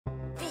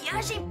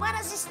Viagem para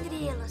as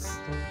estrelas.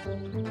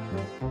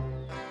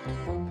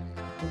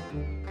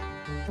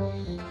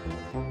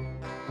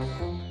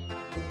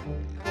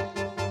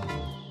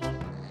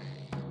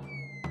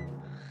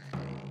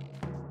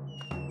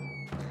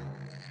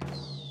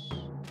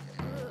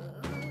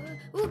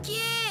 O quê?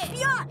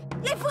 Bjorn,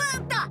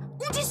 levanta!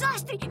 Um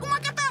desastre!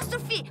 Uma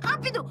catástrofe!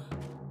 Rápido!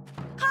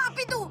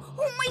 Rápido!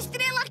 Uma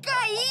estrela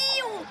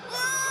caiu!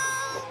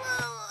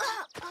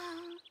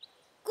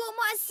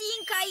 Como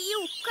assim caiu?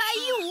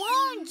 Caiu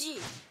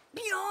onde?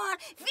 Bjorn,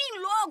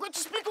 vem logo! Eu te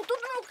explico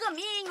tudo no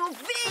caminho!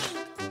 Vem!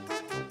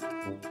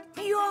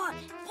 Bjorn,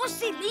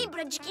 você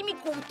lembra de que me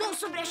contou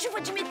sobre a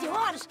chuva de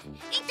meteoros?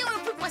 Então eu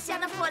fui passear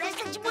na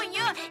floresta de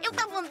manhã. Eu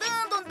tava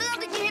andando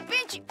e de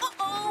repente...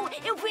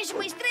 eu vejo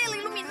uma estrela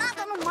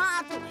iluminada no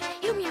mato.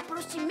 Eu me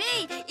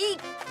aproximei e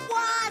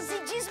quase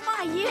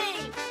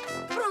desmaiei.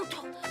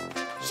 Pronto,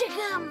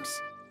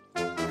 chegamos.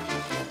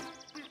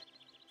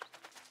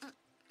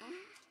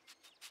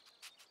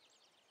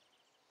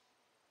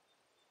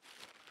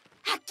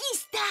 Aqui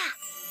está.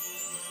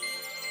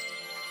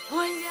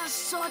 Olha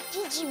só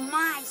que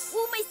demais.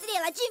 Uma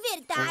estrela de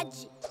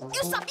verdade.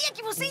 Eu sabia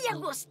que você ia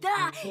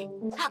gostar.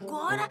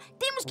 Agora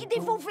temos que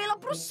devolvê-la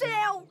pro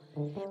céu.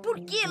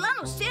 Porque lá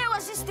no céu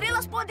as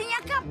estrelas podem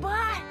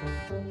acabar.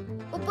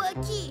 O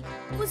Bucky,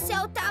 o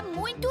céu tá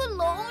muito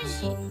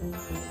longe.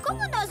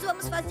 Como nós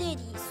vamos fazer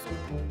isso?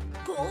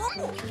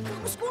 Como?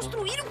 Vamos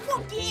construir um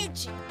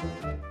foguete.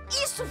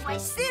 Isso vai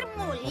ser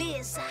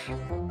moleza.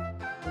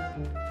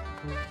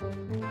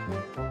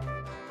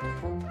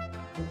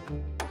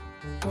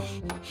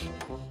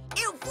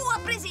 Eu vou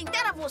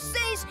apresentar a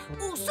vocês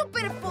o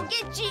super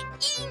foguete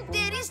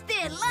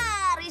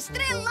interestelar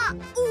Estrela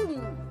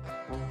 1.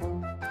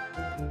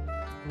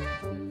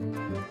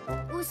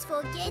 Os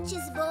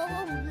foguetes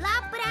voam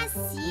lá pra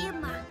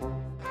cima.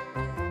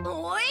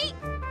 Oi?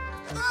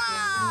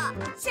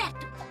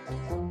 Certo.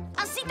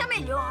 Assim tá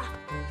melhor.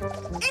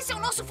 Esse é o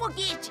nosso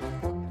foguete.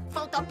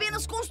 Falta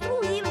apenas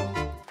construí-lo.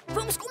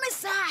 Vamos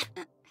começar.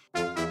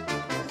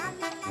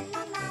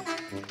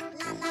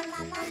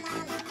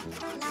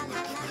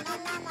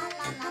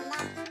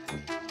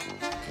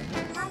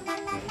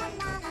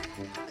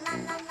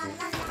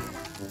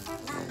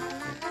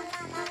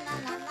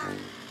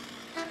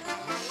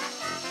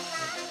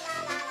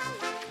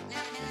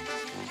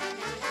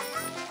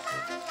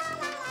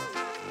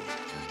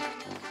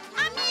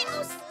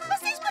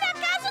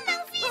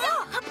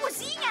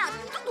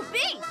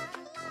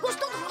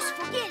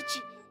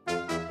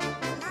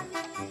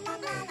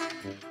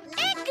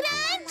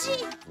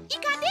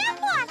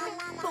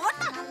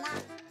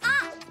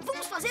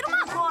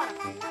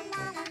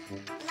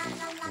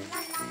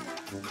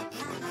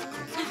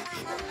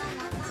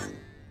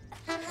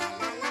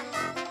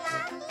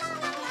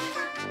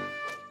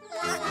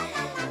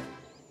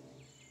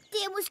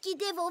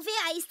 Devolver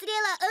a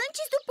estrela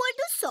antes do pôr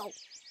do sol.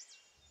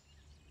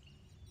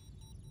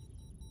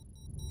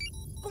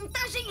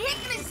 Contagem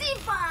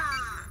regressiva!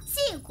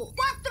 5,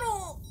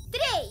 4,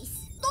 3,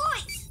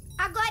 2,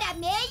 agora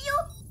meio,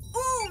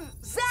 1,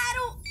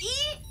 0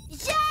 e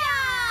já!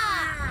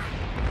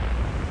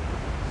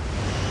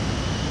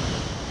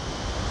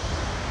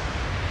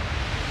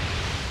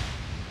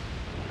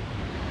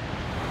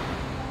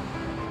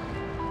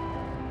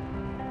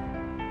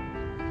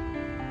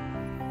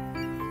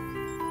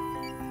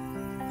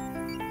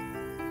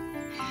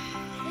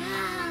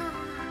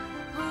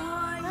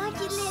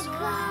 Que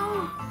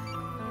legal!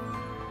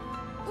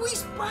 O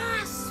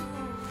espaço!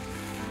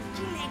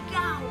 Que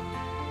legal!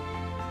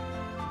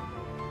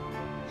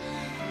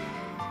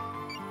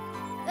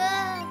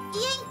 E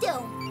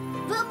então?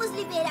 Vamos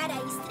liberar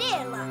a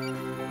estrela?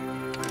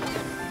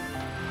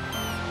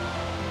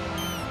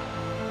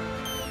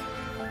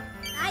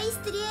 A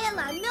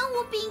estrela,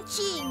 não o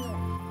pintinho.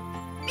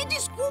 Me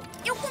desculpe,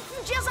 eu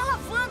confundi as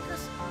alavancas.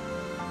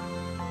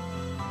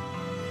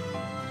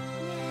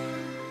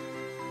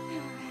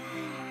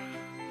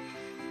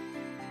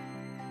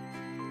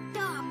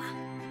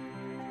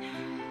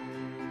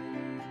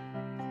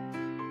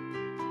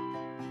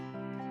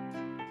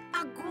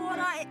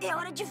 É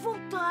hora de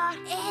voltar.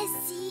 É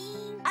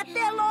sim.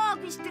 Até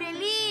logo,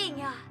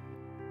 estrelinha.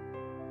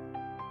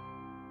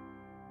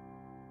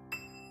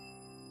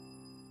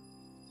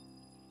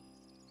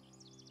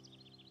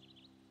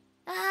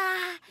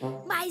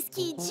 Mas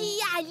que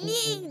dia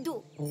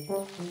lindo!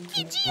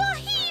 Que dia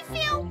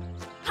horrível!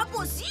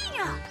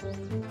 Raposinha,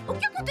 o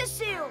que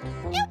aconteceu?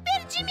 Eu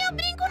perdi meu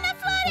brinco na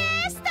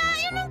floresta.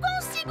 Eu não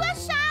consigo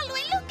achá-lo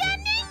em lugar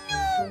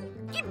nenhum.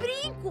 Que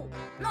brinco?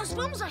 Nós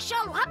vamos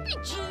achá-lo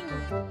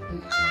rapidinho.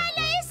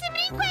 Olha, esse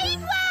brinco é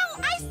igual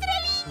à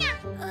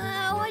estrelinha.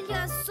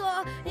 Olha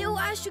só, eu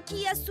acho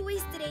que a sua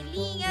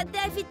estrelinha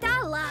deve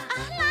estar lá.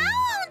 Lá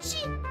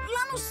onde?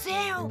 Lá no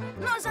céu.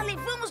 Nós a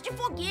levamos de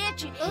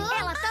foguete.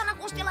 Ela tá na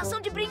constelação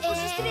de brincos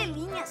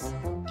estrelinhas.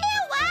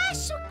 Eu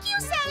acho que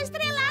o céu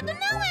estrelado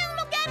não é um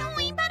lugar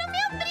ruim para o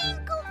meu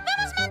brinco.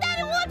 Vamos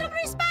mandar o outro pro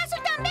espaço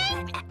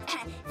também?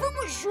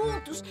 Vamos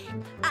juntos.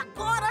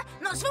 Agora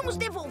nós vamos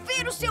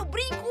devolver o seu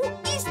brinco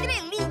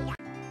estrelinha.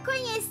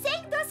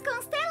 Conhecendo as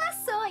constelações.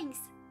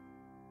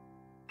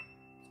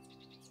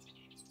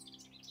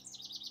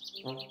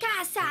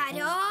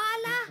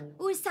 Caçarola,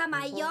 ursa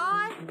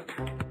maior,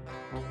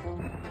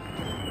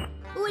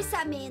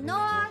 ursa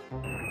menor,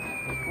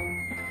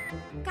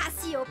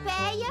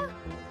 cassiopeia.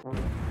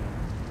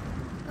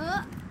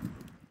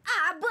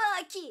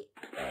 Bucky!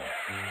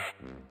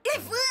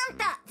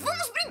 Levanta!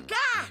 Vamos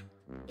brincar!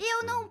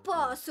 Eu não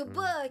posso,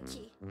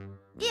 Bucky.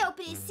 Eu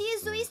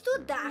preciso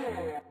estudar.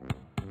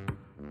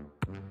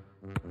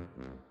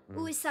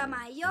 Ursa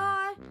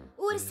maior,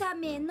 ursa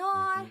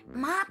menor.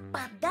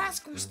 Mapa das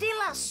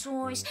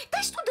constelações. Tá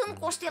estudando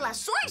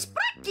constelações?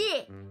 Pra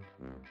quê?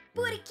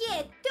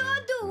 Porque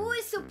todo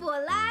urso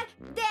polar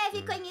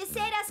deve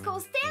conhecer as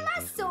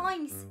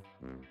constelações.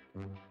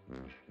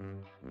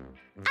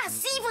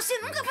 Assim você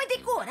nunca vai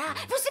decorar.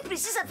 Você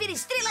precisa ver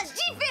estrelas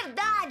de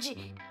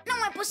verdade.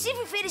 Não é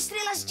possível ver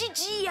estrelas de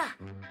dia.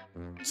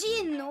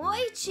 De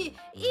noite?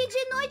 E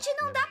de noite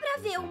não dá pra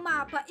ver o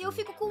mapa. Eu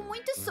fico com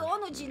muito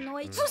sono de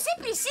noite. Você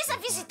precisa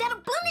visitar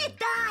o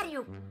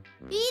planetário.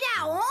 Ir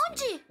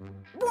aonde?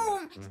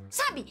 Bom,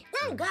 sabe,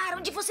 um lugar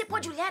onde você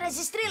pode olhar as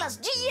estrelas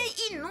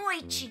dia e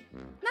noite.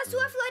 Na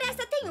sua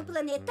floresta tem um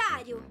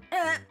planetário?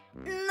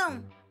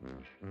 Não.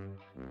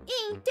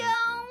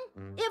 Então,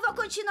 eu vou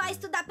continuar a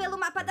estudar pelo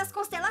mapa das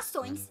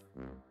constelações.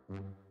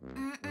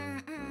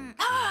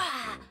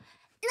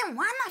 Não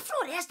há na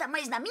floresta,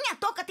 mas na minha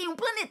toca tem um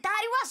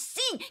planetário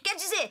assim. Quer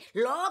dizer,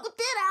 logo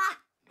terá.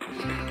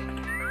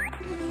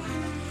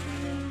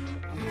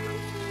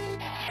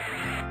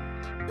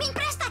 Me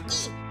empresta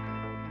aqui.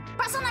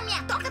 Passa na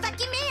minha toca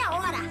daqui meia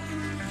hora.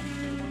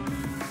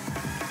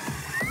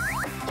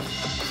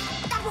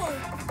 Tá bom.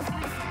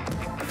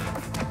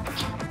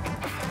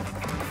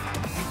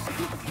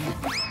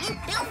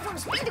 Então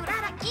vamos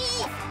pendurar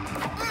aqui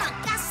uma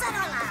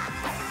caçarola.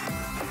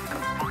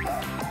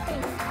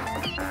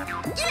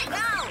 Que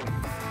legal!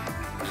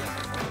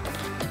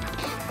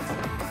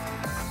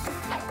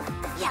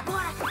 E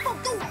agora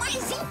faltou o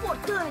mais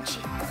importante.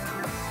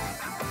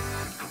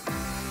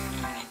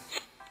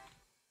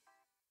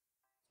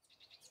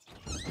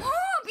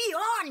 Oh,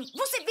 Bjorn!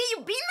 Você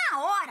veio bem na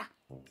hora.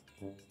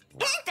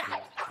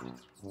 Entra!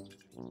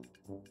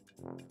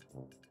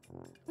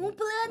 Um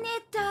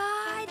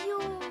planetário!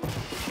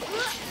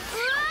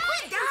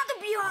 Cuidado,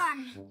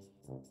 Bjorn!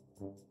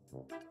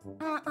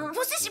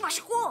 Você se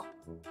machucou?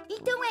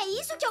 Então é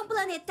isso que é um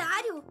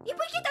planetário? E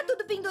por que tá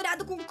tudo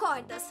pendurado com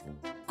cordas?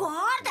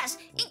 Cordas?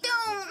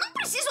 Então não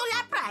precisa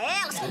olhar pra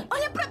elas.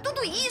 Olha pra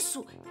tudo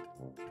isso.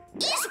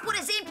 Isso, por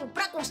exemplo,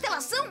 pra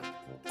constelação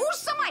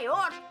Ursa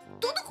Maior.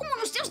 Tudo como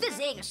nos seus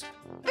desenhos.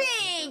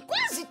 Bem,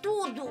 quase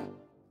tudo.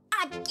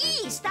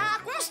 Aqui está a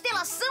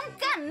constelação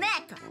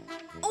Caneca.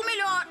 Ou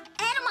melhor,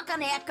 era uma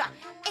caneca.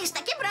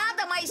 Está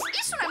quebrada, mas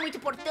isso não é muito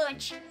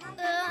importante.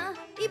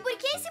 E por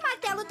que esse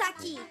martelo tá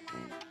aqui?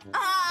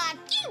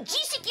 Quem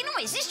disse que não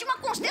existe uma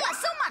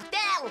constelação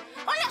martelo?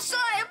 Olha só,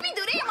 eu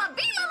pendurei uma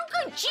bem lá no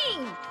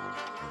cantinho.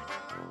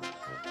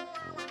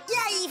 E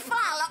aí,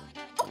 fala,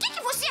 o que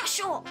você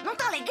achou? Não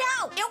tá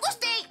legal? Eu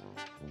gostei.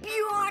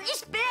 Bjorn,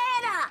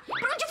 espera!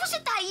 Pra onde você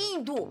tá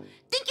indo?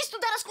 Tem que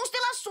estudar as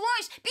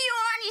constelações.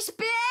 Bjorn,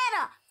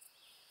 espera!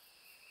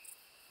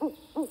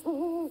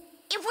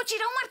 Eu vou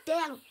tirar o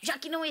martelo. Já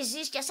que não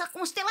existe essa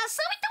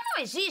constelação, então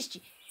não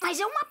existe. Mas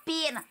é uma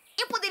pena.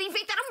 Eu poderia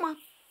inventar uma.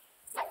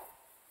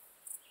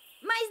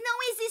 Mas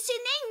não existe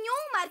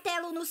nenhum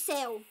martelo no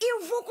céu.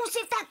 Eu vou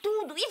consertar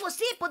tudo e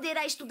você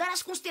poderá estudar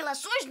as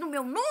constelações no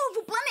meu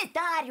novo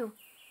planetário.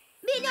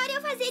 Melhor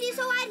eu fazer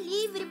isso ao ar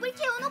livre,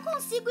 porque eu não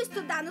consigo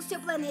estudar no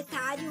seu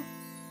planetário.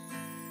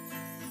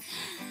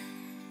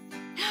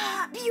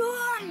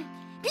 Bjorn!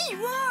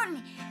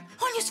 Bjorn!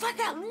 Olha os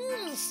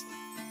vagalumes!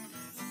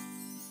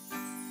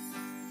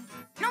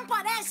 Não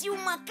parece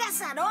uma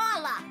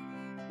caçarola?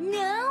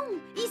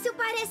 Não, isso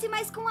parece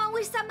mais com a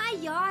ursa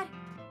maior.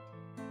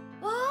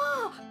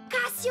 Oh,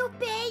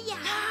 cassiopeia!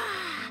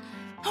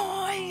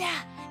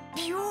 Olha,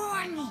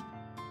 Bjorn!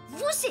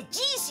 Você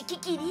disse que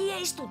queria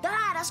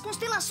estudar as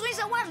constelações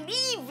ao ar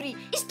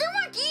livre. Estão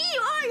aqui,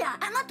 olha!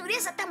 A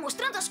natureza está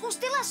mostrando as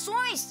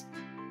constelações.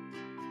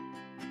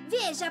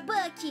 Veja,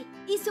 Bucky,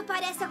 isso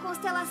parece a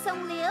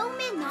constelação Leão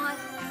Menor.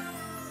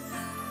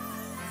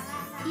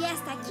 E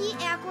esta aqui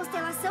é a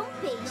constelação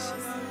Peixes.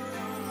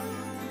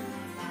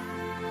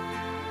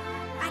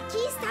 Aqui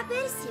está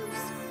Perseus.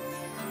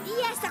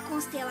 E essa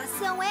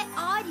constelação é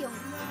Órion.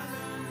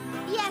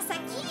 E essa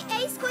aqui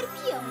é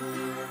Escorpião.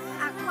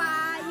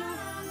 Aquário.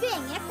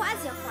 Bem, é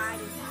quase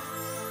Aquário.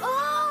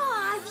 Oh,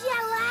 a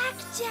Via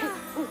Láctea!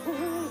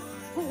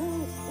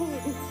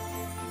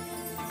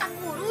 A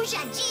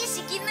coruja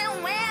disse que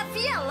não é a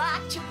Via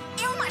Láctea.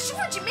 É uma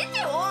chuva de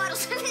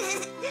meteoros.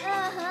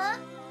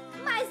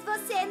 Mas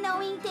você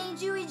não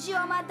entende o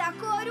idioma da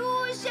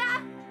coruja.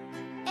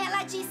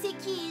 Ela disse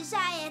que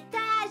já é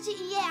tarde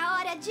e é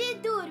hora de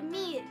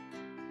dormir.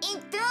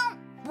 Então,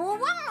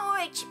 boa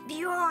noite,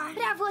 Bjorn.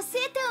 Pra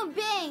você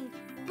também,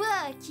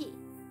 Bucky.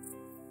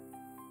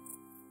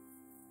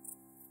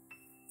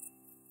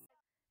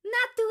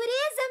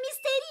 Natureza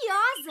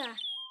misteriosa.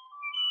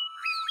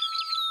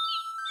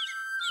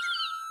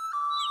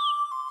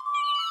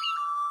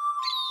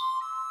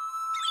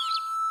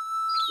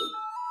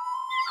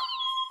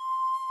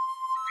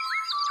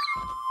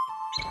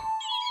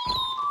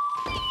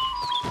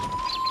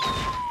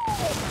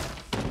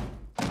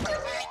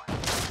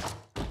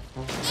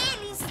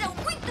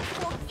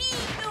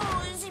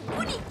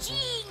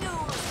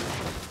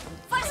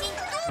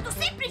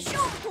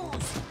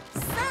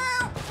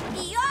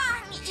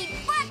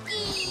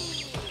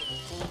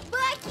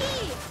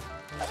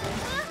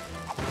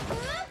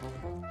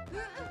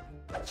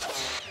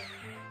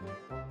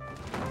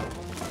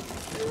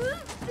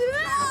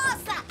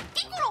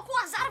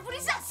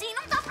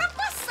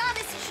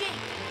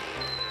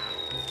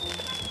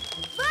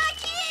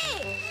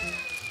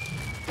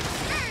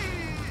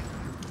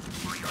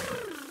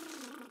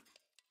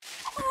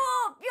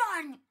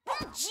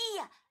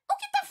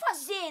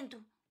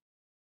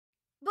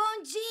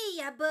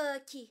 Para,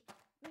 Bucky.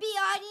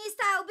 Bjorn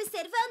está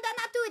observando a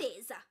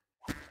natureza.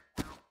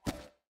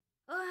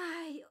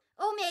 Ai,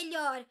 ou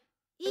melhor,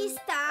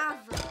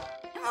 estava.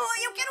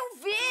 Oh, eu quero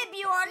ver,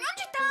 Bjorn.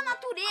 Onde está a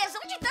natureza?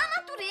 Onde está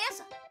a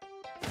natureza?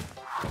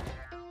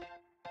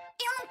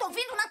 Eu não tô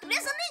vendo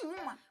natureza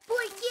nenhuma.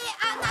 Porque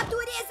a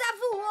natureza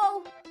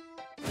voou.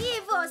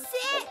 E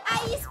você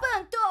a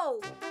espantou.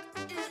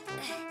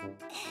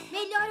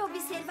 Melhor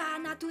observar a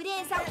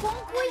natureza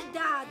com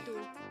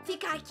cuidado.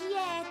 Ficar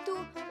quieto,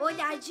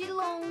 olhar de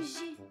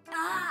longe.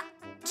 Ah,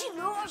 de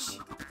longe.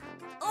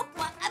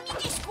 Opa, me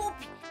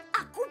desculpe.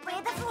 A culpa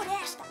é da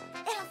floresta.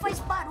 Ela faz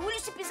barulho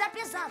se pisar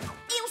pesado.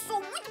 Eu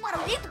sou muito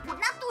barulhento por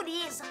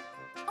natureza.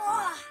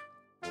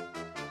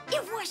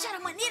 Eu vou achar a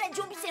maneira de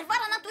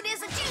observar a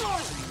natureza de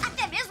longe.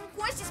 Até mesmo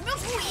com esses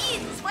meus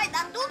ruídos. Vai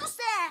dar tudo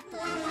certo.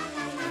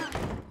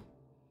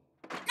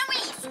 Não é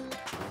isso.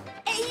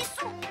 É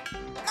isso.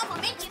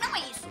 Novamente, não é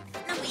isso.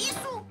 Não é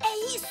isso. É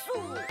isso.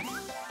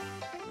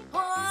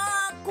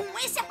 Com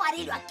esse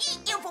aparelho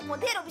aqui, eu vou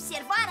poder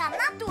observar a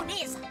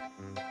natureza.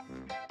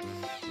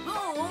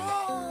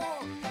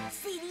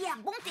 Seria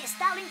bom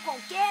testá-lo em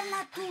qualquer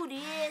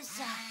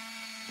natureza.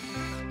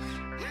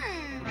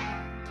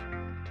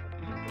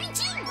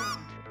 Pintinho,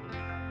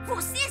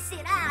 você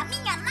será a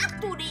minha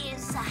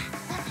natureza.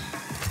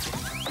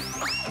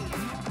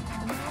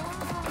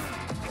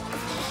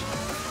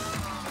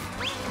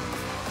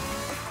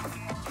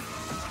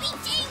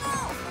 Pintinho,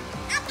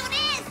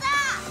 natureza,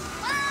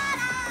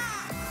 para!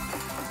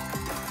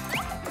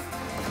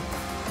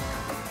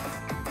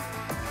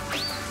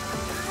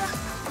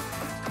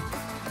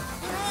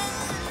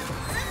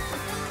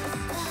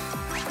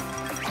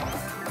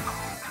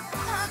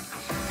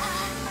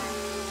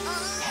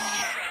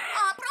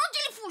 Pra onde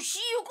ele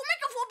fugiu? Como é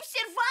que eu vou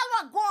observá-lo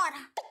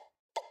agora?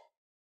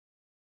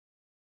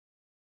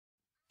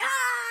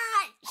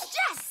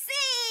 Já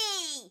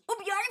sei! O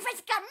Bjorn vai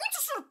ficar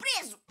muito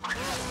surpreso.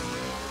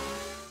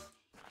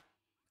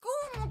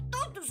 Como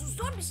todos os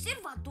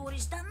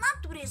observadores da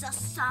natureza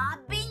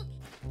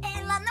sabem,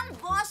 ela não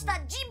gosta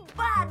de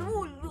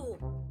barulho.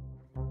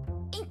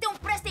 Então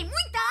prestem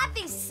muita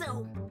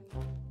atenção.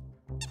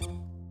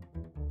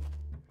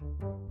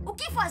 O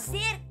que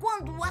fazer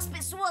quando as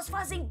pessoas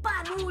fazem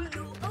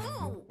barulho?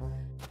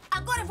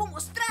 Agora eu vou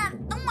mostrar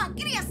uma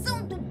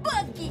criação do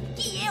Bucky,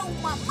 que é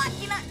uma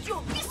máquina de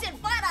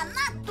observar a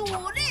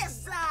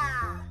natureza.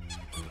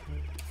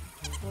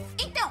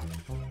 Então,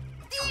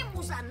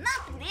 temos a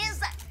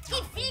natureza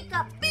que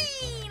fica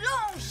bem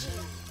longe.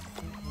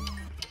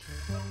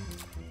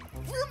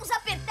 Vamos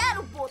apertar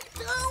o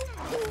botão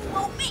do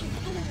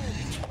aumento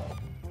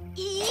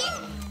e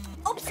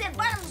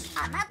observarmos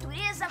a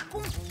natureza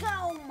com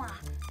calma.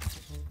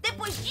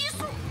 Depois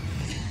disso,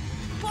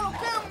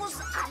 colocamos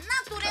a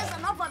natureza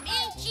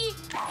novamente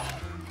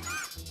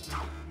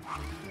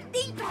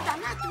dentro da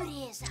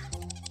natureza.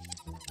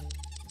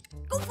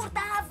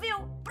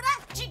 Confortável,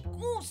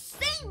 prático,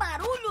 sem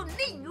barulho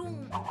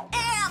nenhum.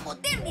 É a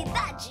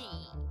modernidade.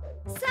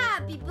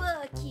 Sabe,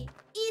 Bucky,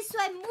 isso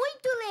é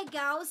muito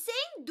legal,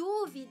 sem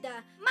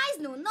dúvida. Mas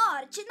no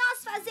norte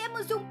nós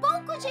fazemos um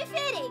pouco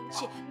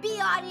diferente.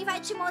 Bjorn vai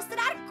te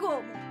mostrar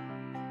como.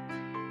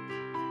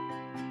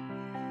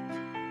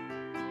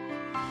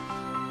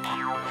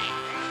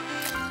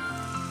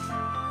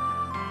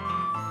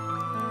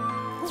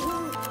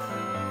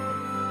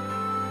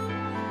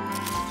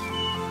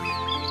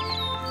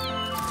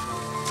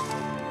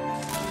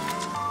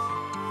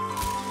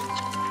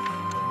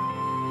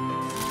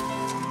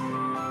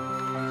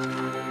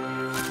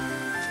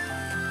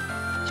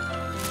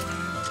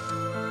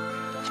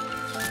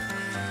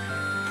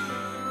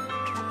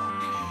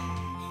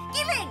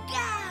 Que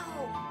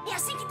legal! É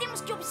assim que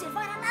temos que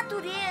observar a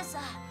natureza.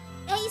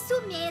 É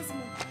isso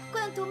mesmo.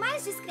 Quanto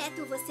mais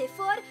discreto você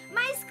for,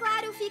 mais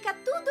claro fica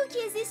tudo que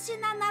existe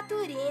na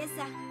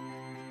natureza.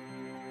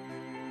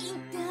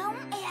 Então,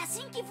 é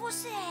assim que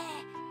você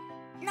é.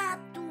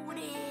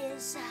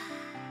 Natureza.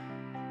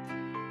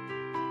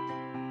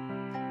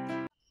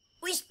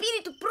 O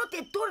espírito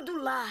protetor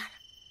do lar.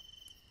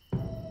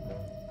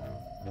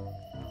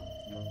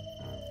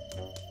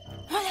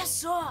 Olha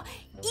só,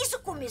 isso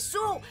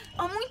começou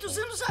há muitos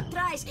anos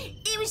atrás.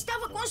 Eu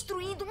estava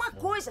construindo uma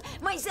coisa,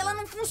 mas ela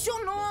não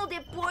funcionou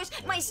depois.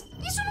 Mas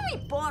isso não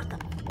importa.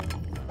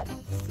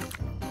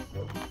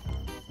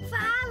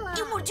 Fala!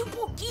 Eu mordi um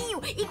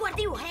pouquinho e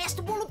guardei o resto.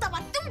 O bolo tava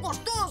tão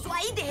gostoso.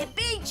 Aí, de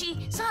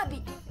repente,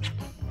 sabe?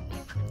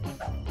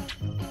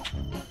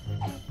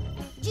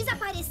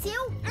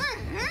 Desapareceu?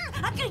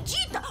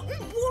 Acredita?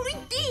 Um bolo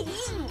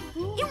inteirinho.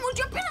 Eu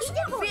mordi apenas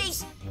uma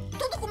vez.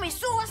 Tudo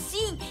começou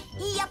assim.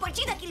 E a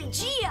partir daquele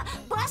dia,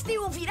 basta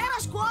eu virar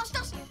as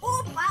costas,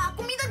 opa, a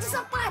comida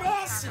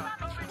desaparece.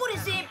 Por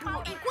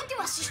exemplo, enquanto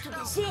eu assisto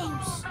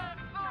desenhos,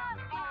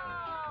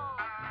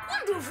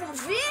 quando eu vou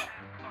ver,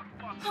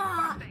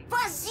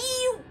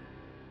 vazio.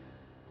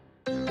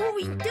 Ou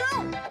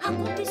então,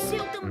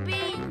 aconteceu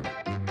também.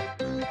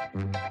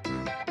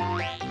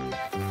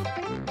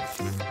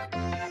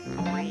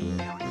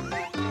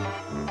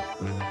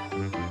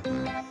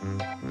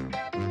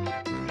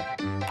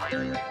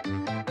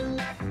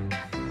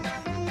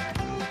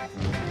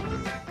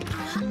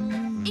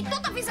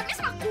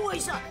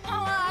 nossa!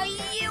 Ai,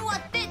 eu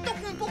até tô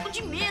com um pouco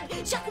de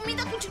medo. Se a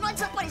comida continuar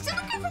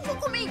desaparecendo, o que eu vou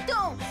comer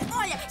então?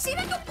 Olha,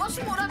 será que eu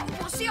posso morar com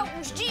você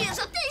alguns dias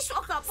até isso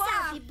acabar?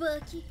 Sabe,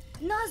 Bucky,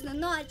 nós no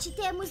norte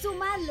temos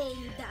uma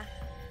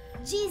lenda.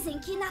 Dizem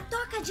que na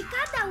toca de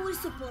cada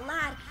urso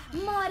polar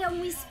mora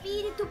um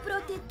espírito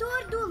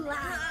protetor do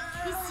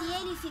lar. E se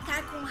ele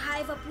ficar com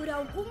raiva por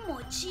algum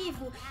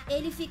motivo,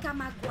 ele fica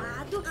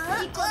magoado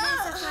e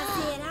começa a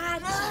fazer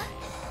arte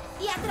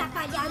e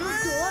atrapalhar o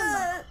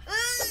dono.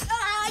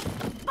 Ai,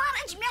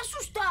 para de me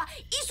assustar!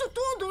 Isso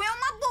tudo é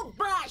uma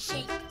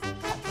bobagem!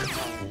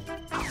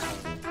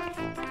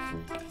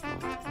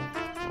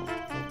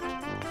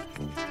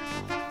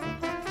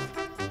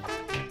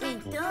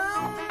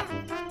 Então,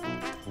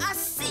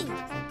 assim.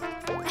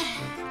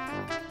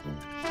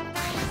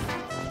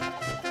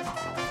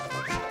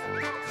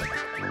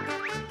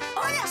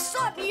 Olha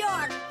só,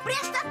 Bjorn,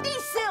 presta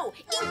atenção!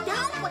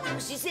 Então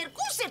podemos dizer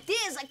com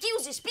certeza que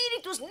os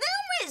espíritos não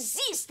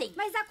existem!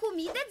 Mas a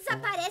comida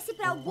desaparece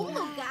para algum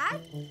lugar?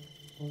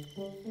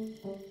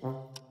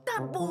 Tá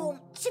bom,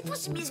 se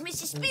fosse mesmo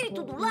esse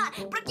espírito do lar,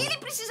 pra que ele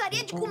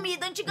precisaria de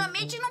comida?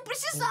 Antigamente não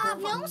precisava.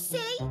 Não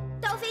sei.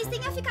 Talvez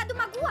tenha ficado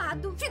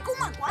magoado. Ficou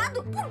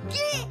magoado? Por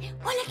quê?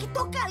 Olha que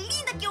toca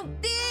linda que eu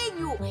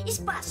tenho!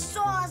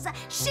 Espaçosa,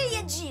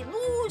 cheia de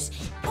luz.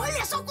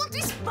 Olha só quanto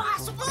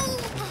espaço!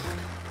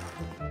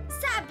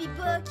 Sabe,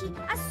 Bucky,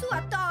 a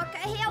sua toca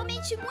é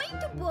realmente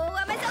muito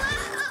boa, mas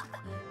ela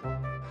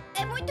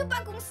é muito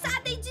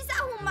bagunçada e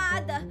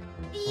desarrumada.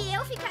 E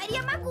eu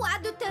ficaria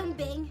magoado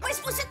também. Mas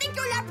você tem que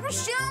olhar pro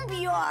chão,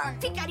 Bjorn.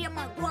 Ficaria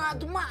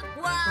magoado.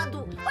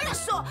 Olha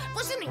só,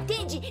 você não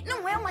entende?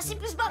 Não é uma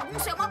simples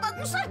bagunça, é uma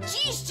bagunça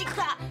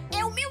artística.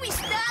 É o meu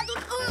estado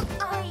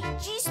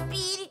de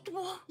espírito.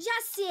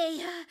 Já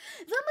sei.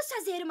 Vamos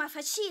fazer uma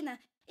faxina?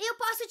 Eu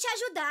posso te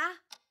ajudar.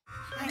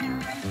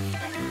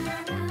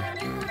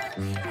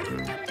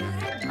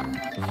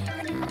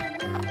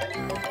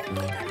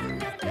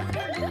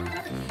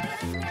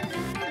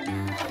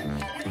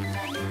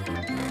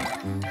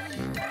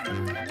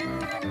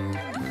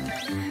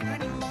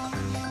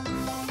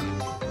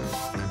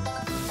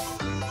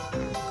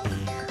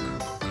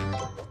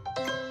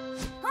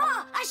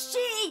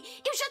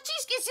 Achei! Eu já tinha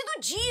esquecido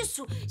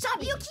disso!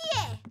 Sabe? E o que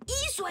é?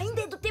 Isso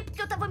ainda é do tempo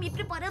que eu tava me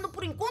preparando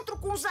pro encontro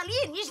com os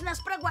alienígenas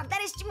pra guardar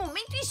este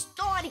momento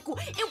histórico.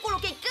 Eu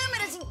coloquei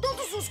câmeras em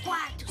todos os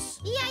quartos.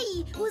 E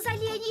aí, os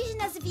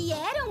alienígenas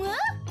vieram, hã?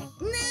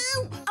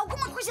 Não!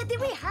 Alguma coisa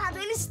deu errado.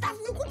 Eles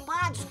estavam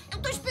ocupados.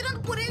 Eu tô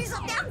esperando por eles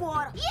até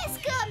agora. E as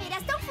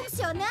câmeras estão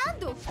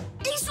funcionando?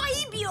 Isso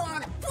aí,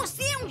 Bjorn!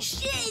 Você é um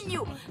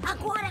gênio!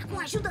 Agora, com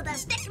a ajuda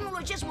das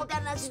tecnologias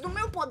modernas e do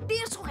meu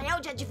poder surreal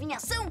de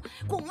adivinhação,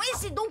 com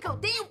esse dom que eu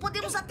tenho,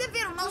 podemos até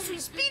ver o nosso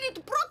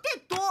espírito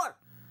protetor.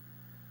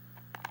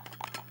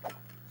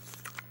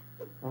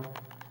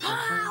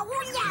 Ah,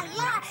 olha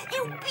lá!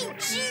 É um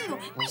pintinho!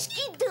 Mas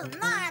que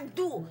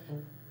danado!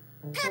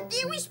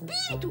 Cadê o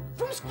espírito?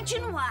 Vamos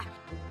continuar.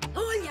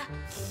 Olha!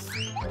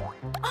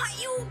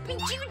 Ai, o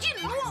pintinho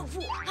de novo!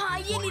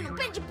 Ai, ele não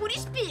pede por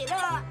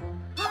esperar!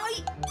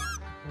 Ai!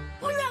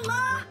 Olha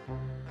lá!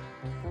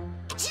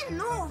 De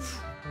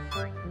novo!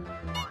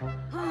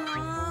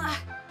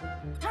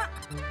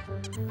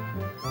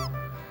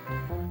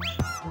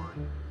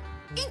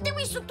 Então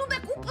isso tudo é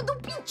culpa do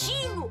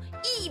pintinho!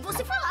 E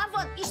você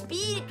falava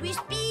espírito,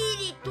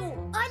 espírito!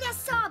 Olha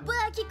só,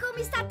 Bucky, como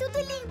está tudo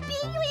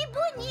limpinho e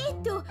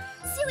bonito!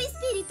 Se o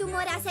espírito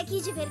morasse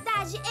aqui de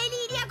verdade,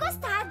 ele iria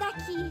gostar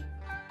daqui.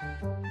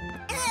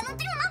 Não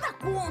tenho nada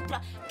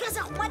contra. Casa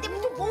arrumada é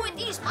muito boa e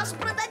tem espaço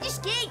pra andar de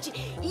skate.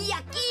 E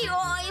aqui,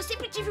 ó, eu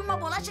sempre tive uma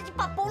bolacha de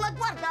papoula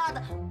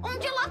guardada.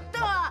 Onde ela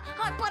tá?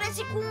 Ai,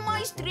 parece com uma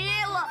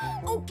estrela.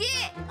 O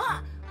quê?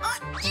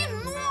 De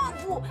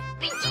novo!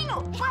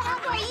 Pintinho,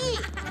 parado aí!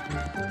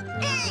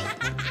 Ei!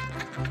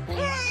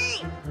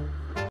 Ei!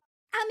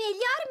 A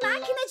melhor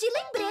máquina de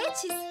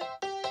lembretes.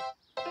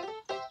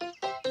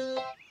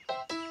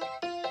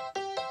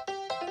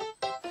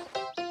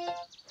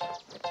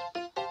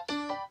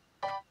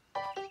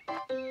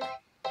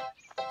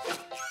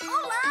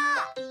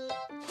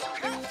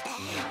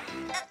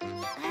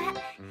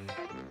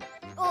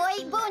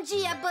 Oi, bom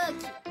dia,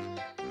 Bucky.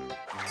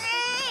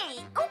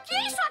 Ei, o que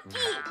é isso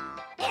aqui?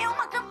 É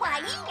uma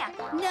campainha?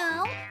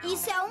 Não,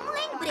 isso é um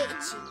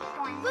lembrete.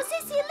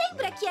 Você se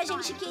lembra que a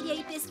gente queria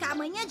ir pescar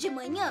amanhã de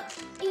manhã?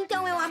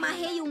 Então eu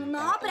amarrei um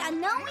nó pra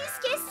não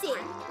esquecer.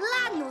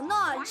 Lá no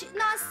norte,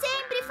 nós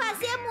sempre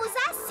fazemos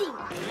assim.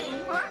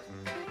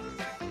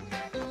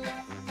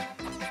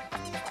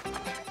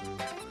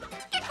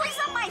 Que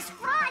coisa mais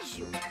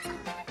frágil!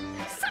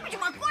 Sabe de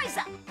uma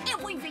coisa? Eu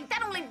vou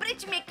inventar um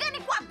lembrete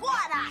mecânico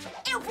agora!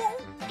 Eu vou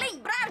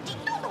lembrar de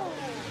tudo!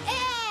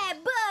 É,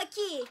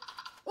 Bucky!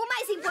 O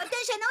mais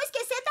importante é não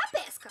esquecer da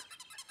pesca.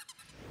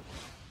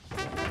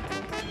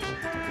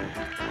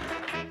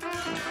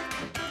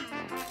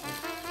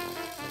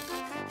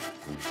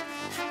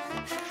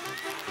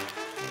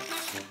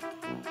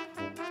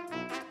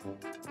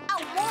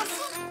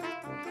 Almoço,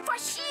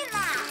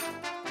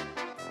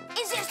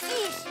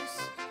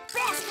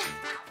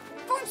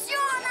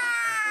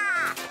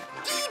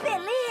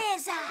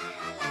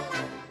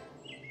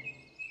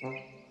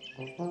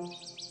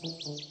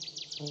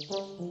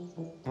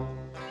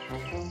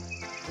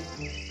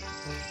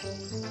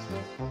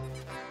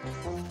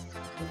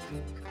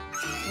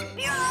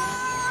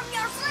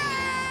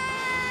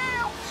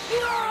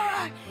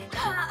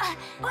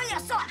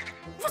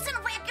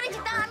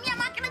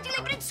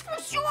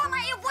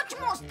 te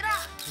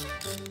mostrar.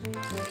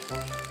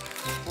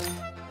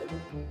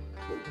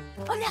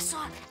 Olha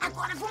só,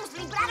 agora vamos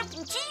lembrar o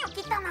pintinho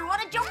que tá na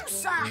hora de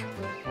almoçar.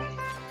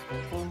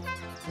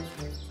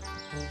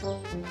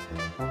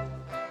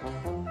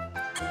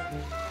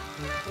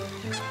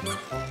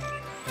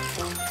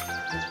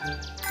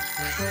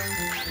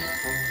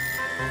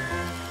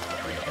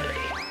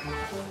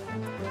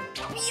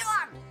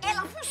 Bjorn,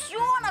 ela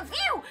funciona,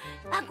 viu?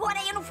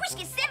 Agora eu não vou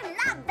esquecer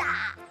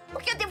nada. O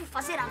que eu devo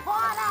fazer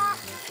agora?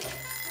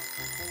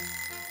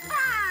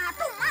 Ah,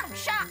 tomar um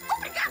chá.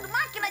 Obrigado,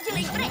 máquina de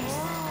lembretes.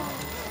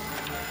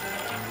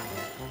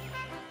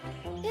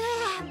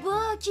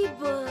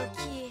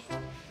 Bucky.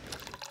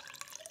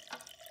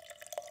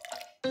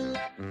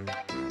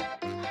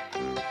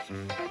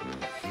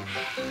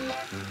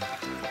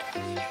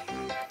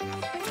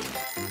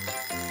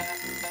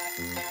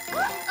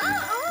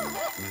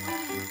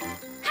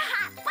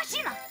 Haha,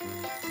 faxina.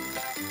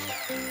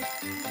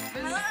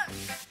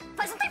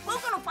 Faz um tempão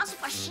que eu não faço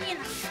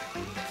faxina.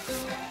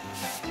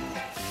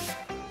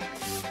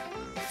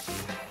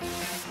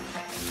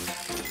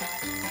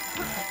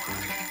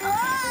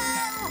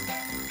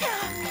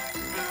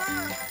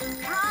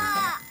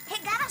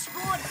 Regar as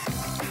flores.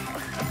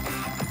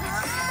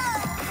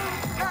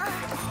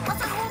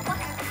 Passar roupa.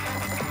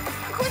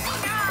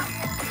 Cozinhar.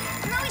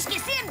 Não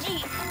esquecer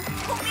de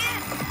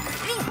comer,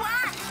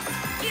 limpar,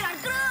 tirar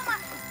grama,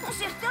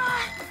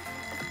 consertar,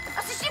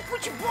 assistir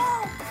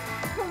futebol,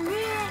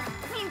 comer,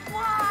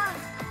 limpar,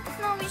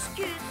 não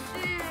esquecer.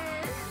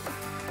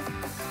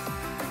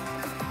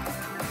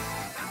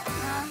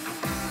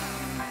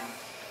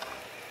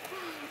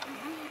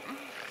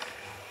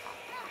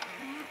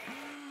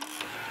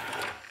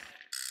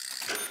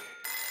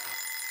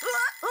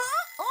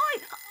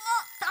 Oi!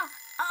 Tá.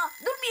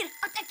 Dormir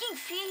até que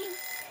enfim.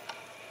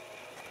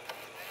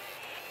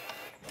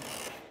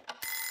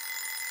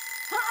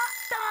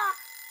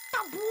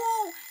 Tá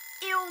bom.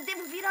 Eu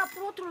devo virar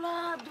pro outro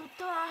lado,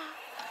 tá?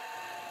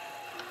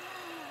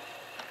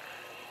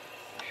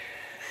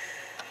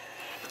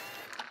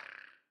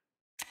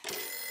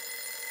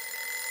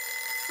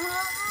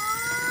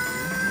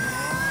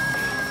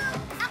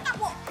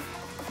 Acabou.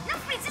 Não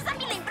precisa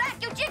me lembrar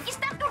que eu tinha que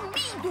estar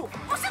dormindo.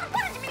 Você não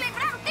para de me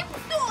lembrar o tempo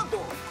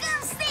todo.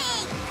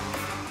 Cansei.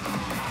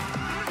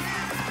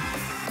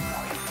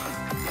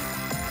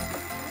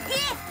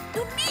 E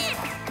dormir.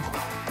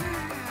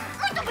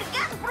 Muito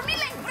obrigado por me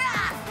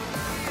lembrar.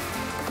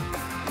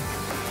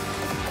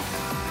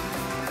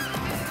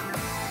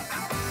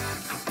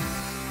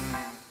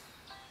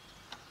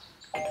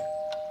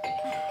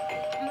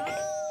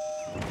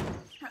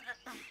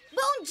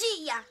 Bom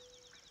dia!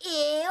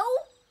 Eu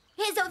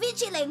resolvi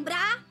te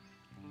lembrar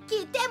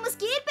que temos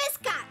que ir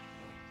pescar.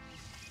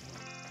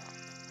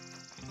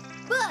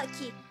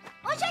 Bucky,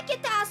 onde é que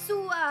tá a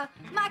sua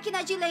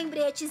máquina de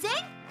lembretes,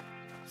 hein?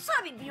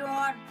 Sabe,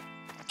 Bjorn,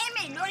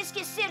 é melhor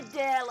esquecer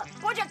dela.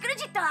 Pode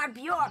acreditar,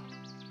 Bjorn.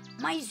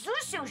 Mas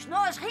os seus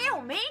nós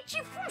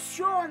realmente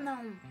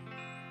funcionam.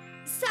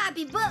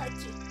 Sabe,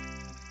 Bucky,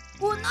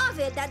 o nó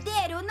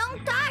verdadeiro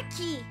não tá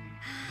aqui,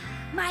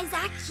 mas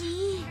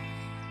aqui.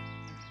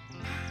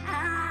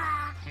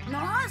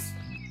 Nós?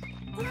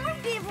 Como eu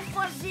devo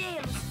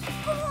fazê-los?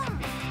 Como?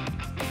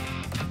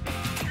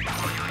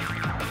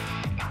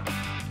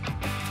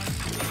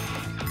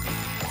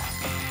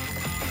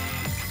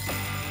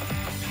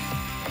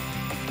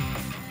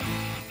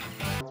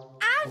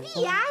 A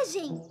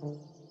viagem.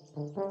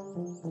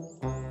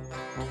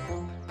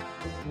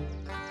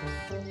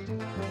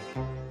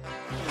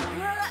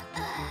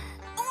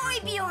 Oi,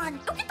 Bjorn.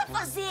 O que tá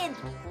fazendo?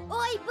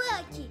 Oi,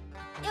 Bucky.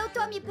 Eu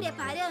tô me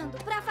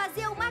preparando pra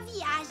fazer uma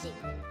viagem.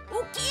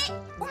 O quê?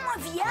 Uma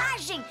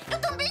viagem? Eu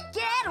também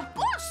quero.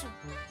 Posso?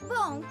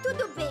 Bom,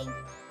 tudo bem.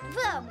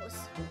 Vamos.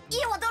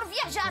 E eu adoro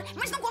viajar,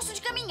 mas não gosto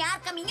de caminhar.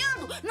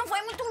 Caminhando não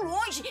vai muito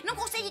longe, não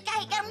consegue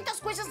carregar muitas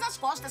coisas nas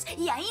costas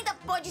e ainda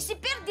pode se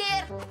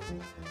perder.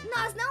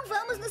 Nós não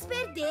vamos nos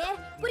perder,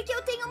 porque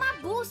eu tenho uma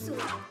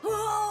bússola.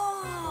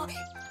 Oh,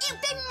 eu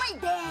tenho uma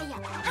ideia.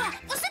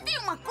 Você tem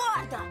uma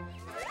corda?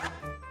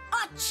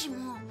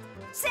 Ótimo.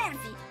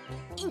 Serve.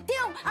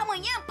 Então,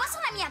 amanhã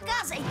passa na minha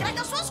casa e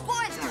traga suas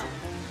coisas.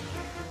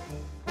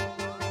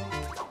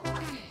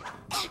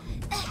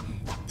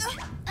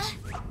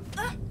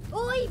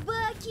 Oi,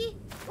 Bucky.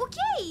 O que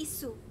é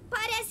isso?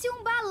 Parece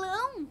um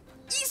balão.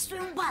 Isso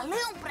é um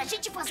balão pra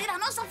gente fazer a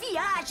nossa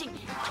viagem.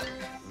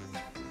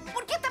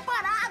 Por que tá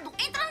parado?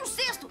 Entra no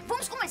cesto.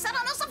 Vamos começar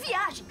a nossa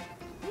viagem.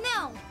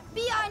 Não,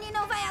 Bjorn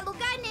não vai a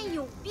lugar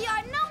nenhum.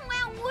 Bjorn não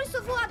é um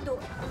urso voador.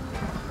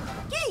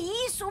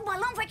 Que isso? O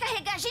balão vai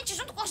carregar a gente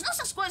junto com as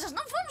nossas coisas.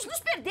 Não vamos nos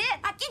perder.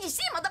 Aqui de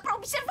cima dá pra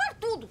observar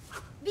tudo.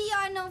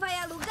 Bjorn não vai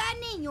a lugar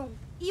nenhum.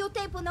 E o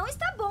tempo não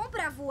está bom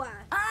pra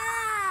voar.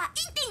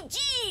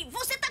 Entendi.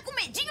 Você tá com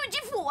medinho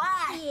de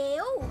voar.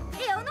 Eu?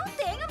 Eu não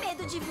tenho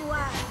medo de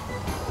voar.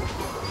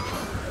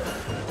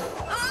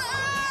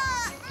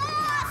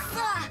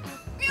 Nossa!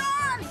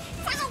 Bjorn,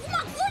 faz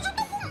alguma coisa. Eu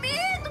tô com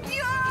medo,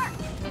 Bjorn.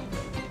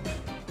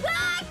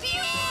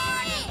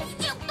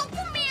 Bjorn! Eu tô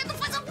com medo.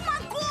 Faz alguma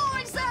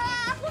coisa.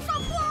 Por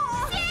favor.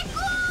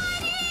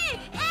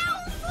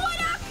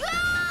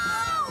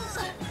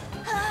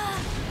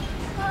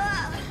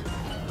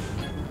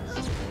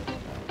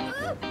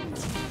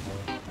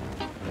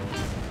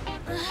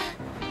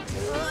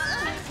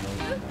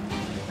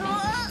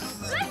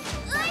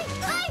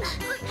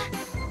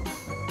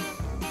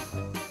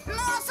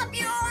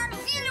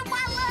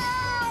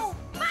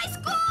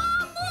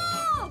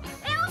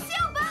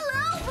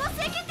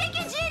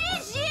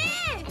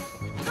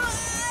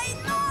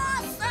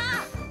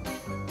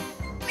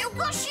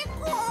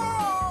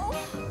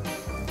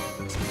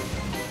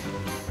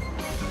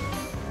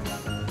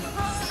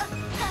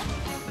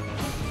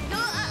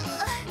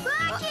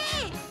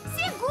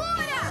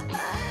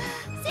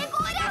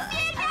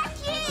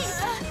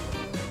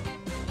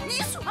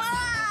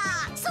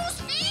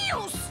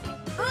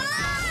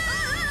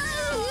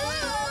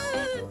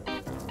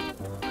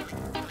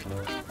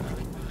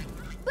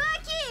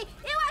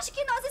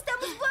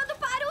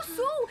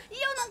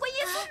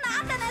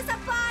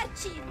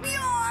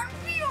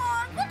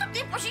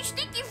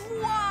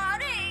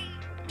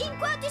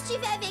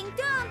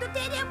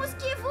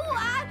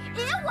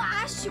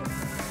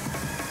 episódio.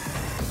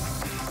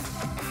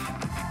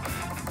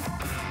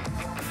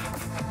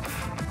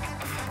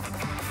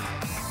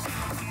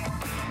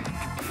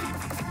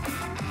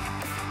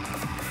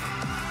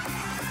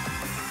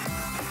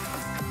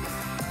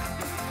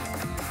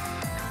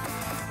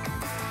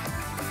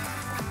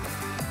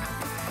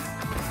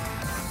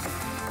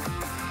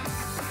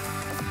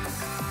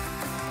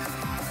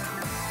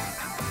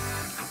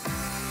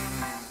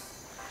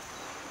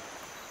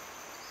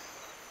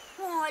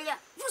 Olha,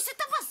 você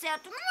estava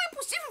certo. Não é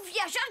possível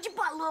viajar de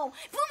balão.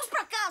 Vamos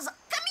para casa,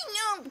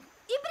 caminhando.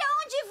 E pra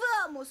onde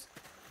vamos?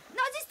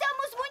 Nós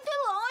estamos muito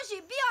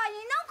longe.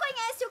 Bjorn não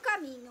conhece o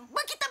caminho.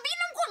 Bucky também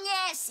não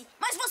conhece,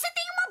 mas você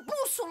tem uma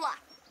bússola.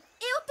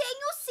 Eu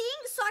tenho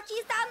sim, só que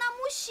está na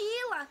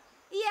mochila.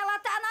 E ela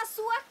tá na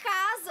sua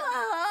casa.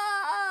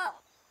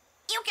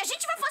 E o que a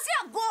gente vai fazer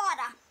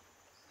agora?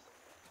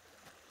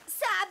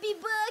 Sabe,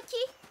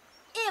 Bucky,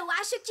 eu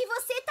acho que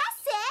você tá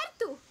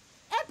certo.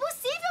 É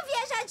possível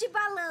viajar de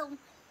balão.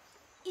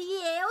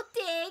 E eu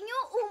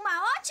tenho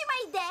uma ótima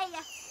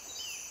ideia.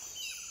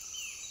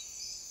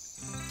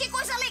 Que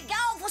coisa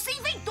legal você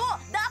inventou.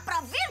 Dá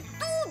pra ver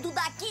tudo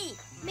daqui.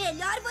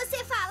 Melhor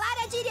você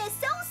falar a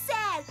direção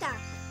certa.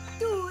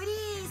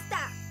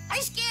 Turista. À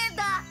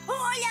esquerda.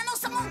 Olha a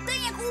nossa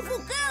montanha com o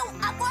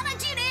vulcão. Agora à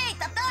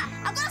direita, tá?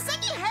 Agora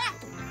segue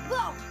reto.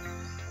 Bom,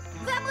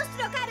 vamos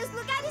trocar os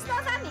lugares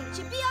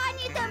novamente.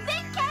 Bjorn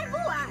também quer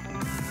voar.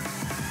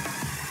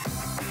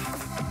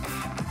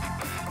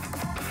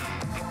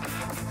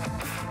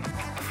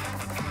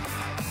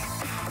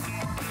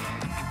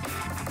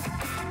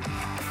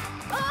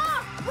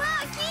 Oh,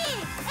 Bucky!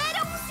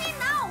 Era um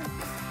sinal!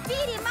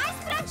 Vire mais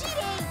pra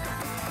direita.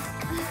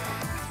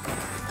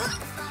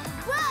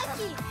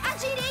 Bucky, a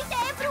direita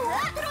é pro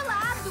outro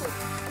lado.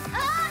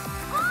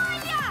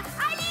 Olha!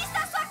 Ali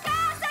está sua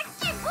casa!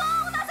 Que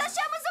bom! Nós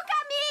achamos o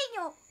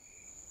caminho!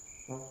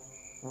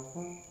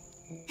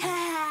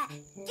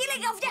 Que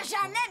legal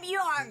viajar, né,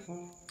 Bjorn?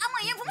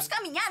 Amanhã vamos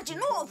caminhar de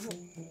novo.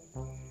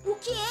 O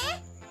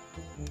quê?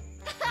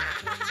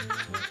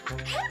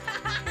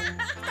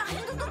 Tá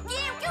rindo do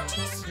quê? O que eu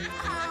disse?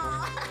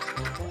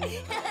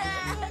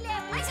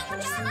 Mas eu não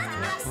disse nada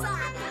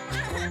engraçado.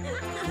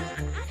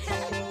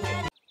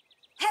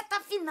 Reta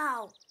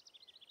final.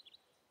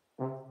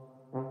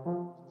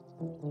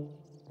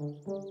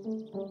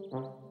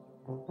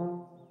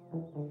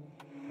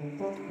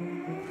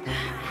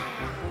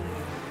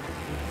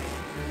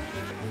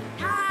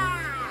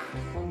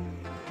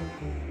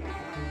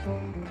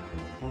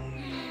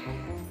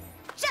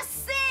 Já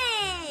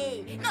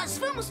sei! Nós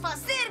vamos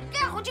fazer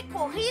carro de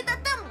corrida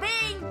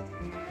também!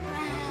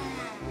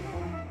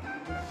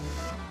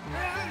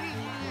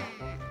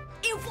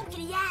 Eu vou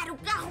criar o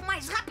carro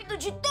mais rápido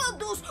de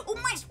todos! O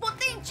mais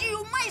potente e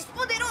o mais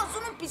poderoso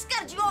num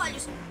piscar de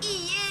olhos!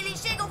 E ele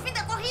chega ao fim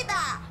da corrida!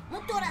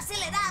 Motor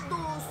acelerado!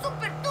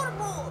 Super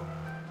turbo!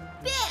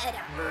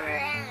 Pera!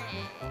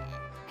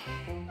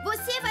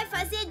 Você vai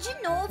fazer de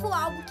novo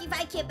algo que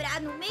vai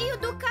quebrar no meio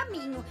do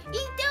caminho.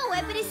 Então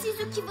é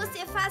preciso que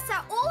você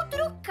faça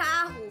outro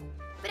carro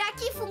para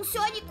que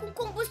funcione com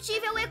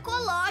combustível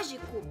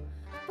ecológico.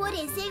 Por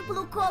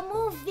exemplo,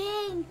 como o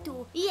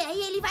vento. E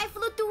aí ele vai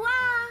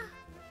flutuar.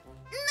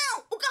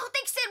 Não! O carro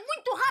tem que ser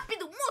muito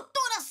rápido!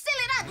 Motor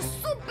acelerado!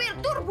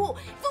 Super turbo!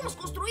 Vamos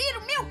construir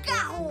o meu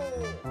carro!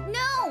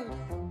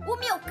 Não! O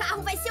meu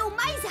carro vai ser o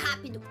mais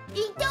rápido.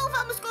 Então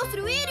vamos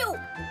construir o...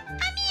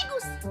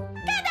 Amigos!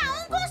 Cada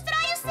um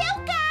constrói o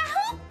seu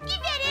carro e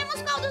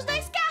veremos qual dos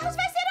dois carros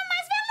vai ser o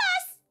mais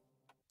veloz.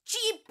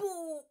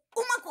 Tipo,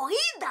 uma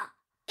corrida?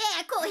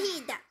 É,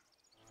 corrida.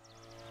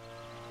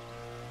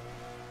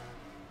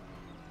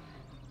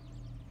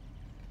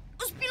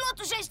 Os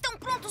pilotos já estão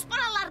prontos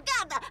para a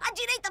largada! À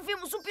direita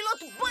vemos o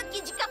piloto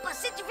Bucky de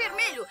capacete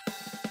vermelho.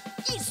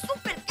 Que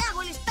super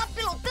carro ele está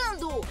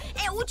pilotando!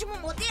 É o último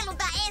modelo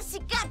da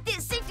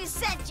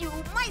SKT-107,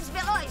 o mais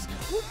veloz,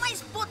 o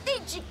mais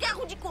potente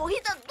carro de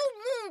corrida do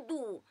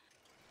mundo!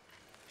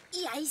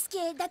 E à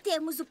esquerda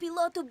temos o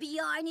piloto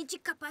Bjorn de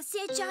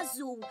capacete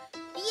azul.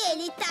 E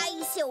ele tá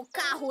em seu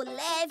carro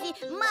leve,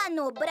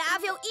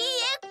 manobrável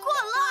e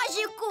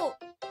ecológico.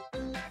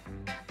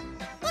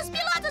 Os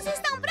pilotos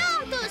estão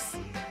prontos!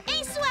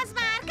 Em suas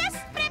marcas,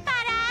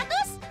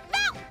 preparados,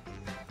 vão!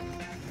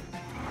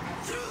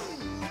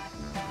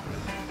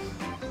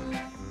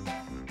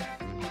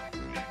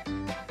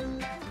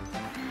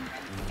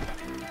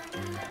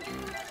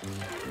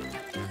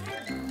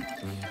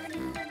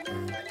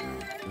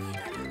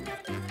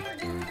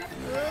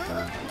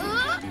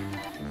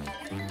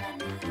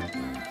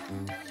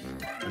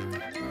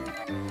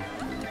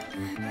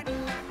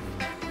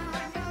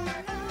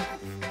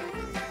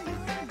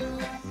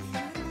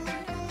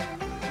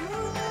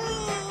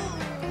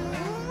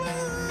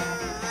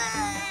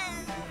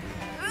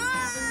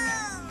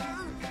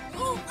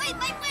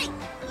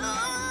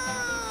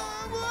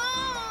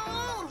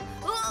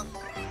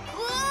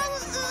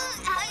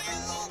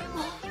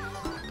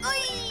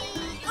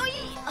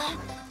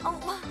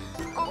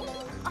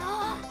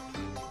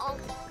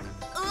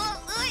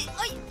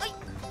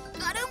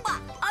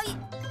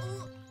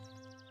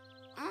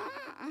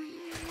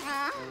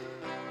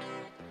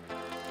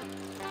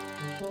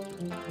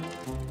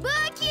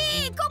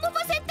 Bucky, como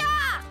você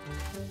tá?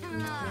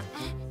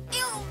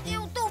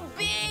 Eu tô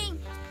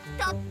bem.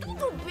 Tá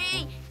tudo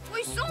bem.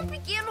 Foi só um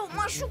pequeno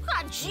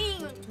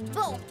machucadinho.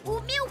 Bom,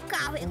 o meu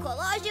carro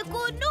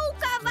ecológico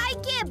nunca vai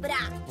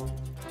quebrar.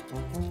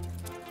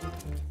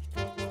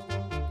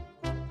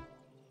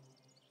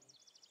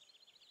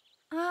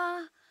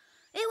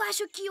 Eu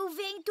acho que o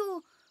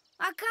vento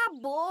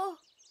acabou.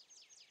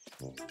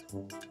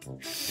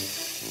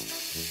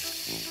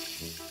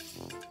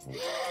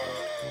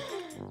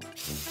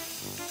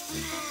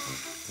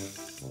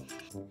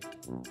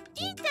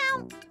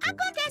 Então,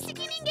 acontece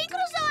que ninguém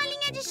cruzou a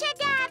linha de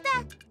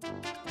chegada.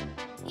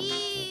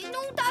 E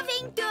não tá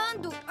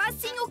ventando,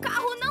 assim o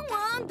carro não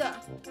anda.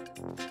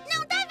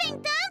 Não tá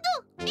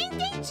ventando?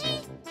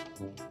 Entendi.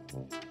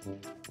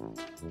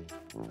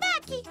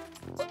 Bucky,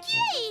 o que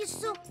é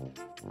isso?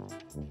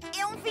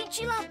 É um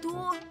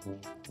ventilador.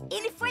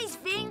 Ele faz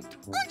vento.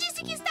 Um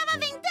disse que estava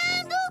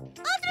ventando,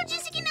 outro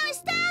disse que não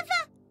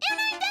estava. Eu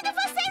não entendo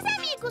vocês,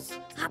 amigos.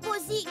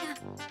 Raposinha,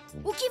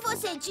 o que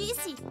você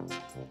disse?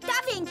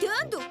 Tá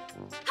ventando?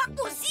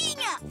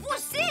 Raposinha,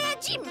 você é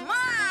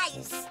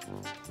demais!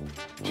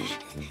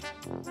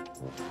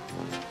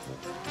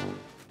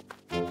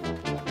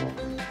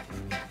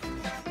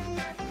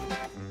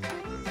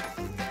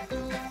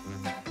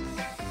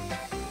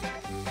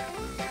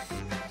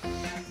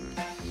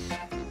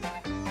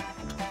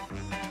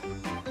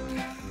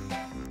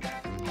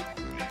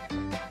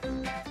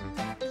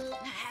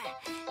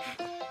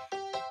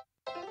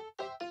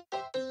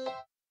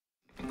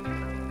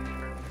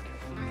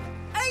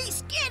 À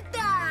esquerda!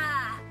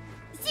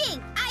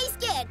 Sim, à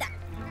esquerda.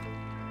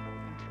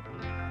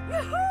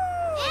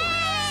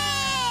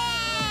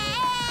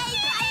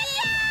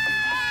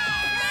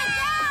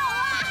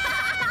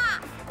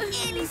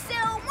 Eles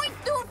são